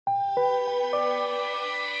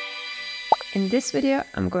In this video,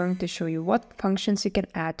 I'm going to show you what functions you can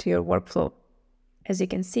add to your workflow. As you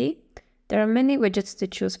can see, there are many widgets to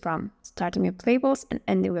choose from, starting with labels and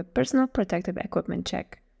ending with personal protective equipment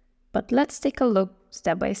check. But let's take a look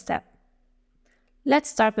step by step. Let's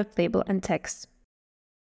start with label and text.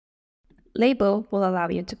 Label will allow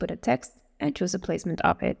you to put a text and choose a placement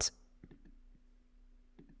of it.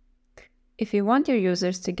 If you want your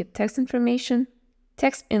users to give text information,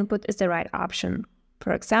 text input is the right option.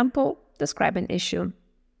 For example, describe an issue.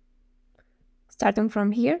 Starting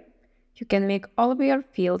from here, you can make all of your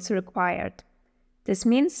fields required. This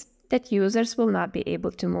means that users will not be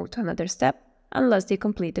able to move to another step unless they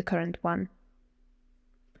complete the current one.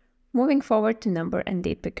 Moving forward to number and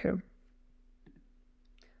date picker.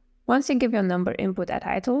 Once you give your number input a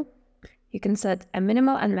title, you can set a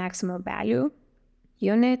minimal and maximal value,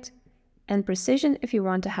 unit, and precision if you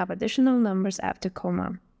want to have additional numbers after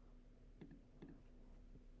comma.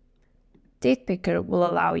 Date picker will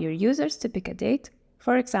allow your users to pick a date,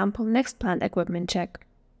 for example, next planned equipment check.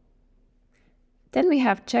 Then we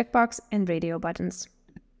have checkbox and radio buttons.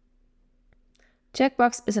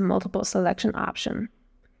 Checkbox is a multiple selection option.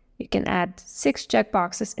 You can add 6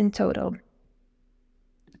 checkboxes in total.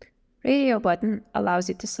 Radio button allows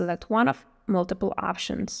you to select one of multiple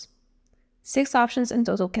options. 6 options in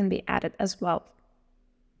total can be added as well.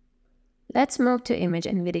 Let's move to image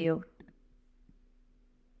and video.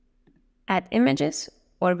 Add images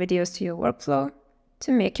or videos to your workflow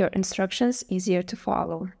to make your instructions easier to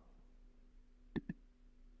follow.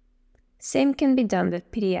 Same can be done with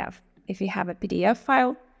PDF. If you have a PDF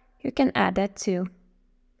file, you can add that too.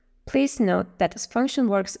 Please note that this function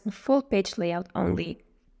works in full page layout only.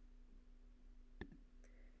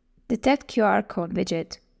 Detect QR code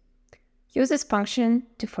widget. Use this function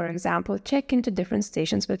to, for example, check into different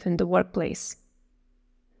stations within the workplace.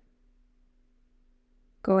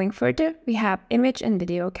 Going further, we have image and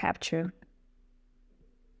video capture.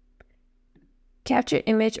 Capture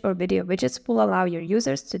image or video widgets will allow your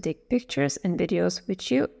users to take pictures and videos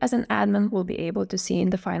which you, as an admin, will be able to see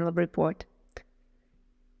in the final report.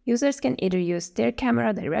 Users can either use their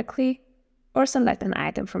camera directly or select an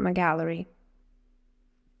item from a gallery.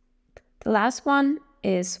 The last one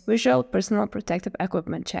is Visual Personal Protective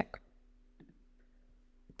Equipment Check.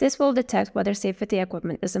 This will detect whether safety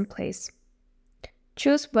equipment is in place.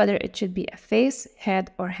 Choose whether it should be a face,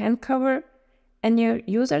 head, or hand cover, and your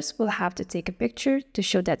users will have to take a picture to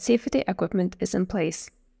show that safety equipment is in place.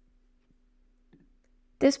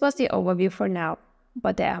 This was the overview for now,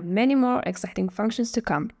 but there are many more exciting functions to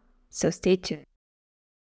come, so stay tuned.